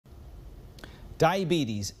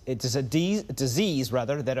Diabetes, it's a disease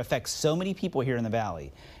that affects so many people here in the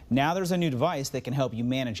Valley. Now there's a new device that can help you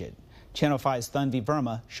manage it. Channel 5's Tanvi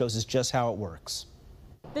Verma shows us just how it works.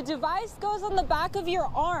 The device goes on the back of your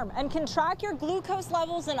arm and can track your glucose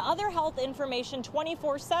levels and other health information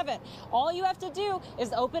 24/7. All you have to do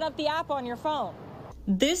is open up the app on your phone.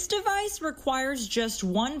 This device requires just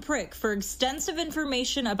one prick for extensive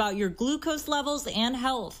information about your glucose levels and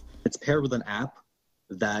health. It's paired with an app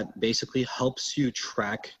that basically helps you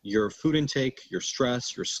track your food intake, your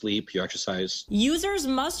stress, your sleep, your exercise. Users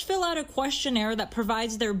must fill out a questionnaire that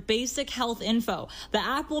provides their basic health info. The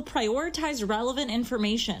app will prioritize relevant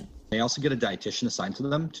information. They also get a dietitian assigned to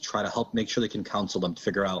them to try to help make sure they can counsel them to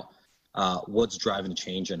figure out what's driving the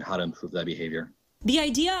change and how to improve that behavior. The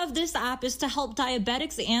idea of this app is to help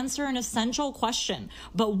diabetics answer an essential question,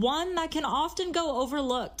 but one that can often go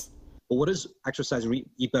overlooked. But what does exercise or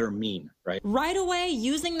eat better mean, right? Right away,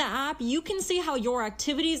 using the app, you can see how your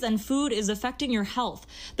activities and food is affecting your health.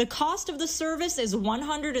 The cost of the service is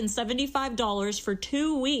 $175 for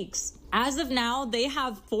 2 weeks. As of now, they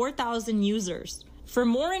have 4,000 users. For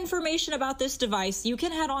more information about this device, you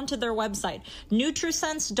can head on to their website,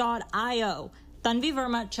 NutriSense.io. Tanvi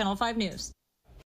Verma, Channel 5 News.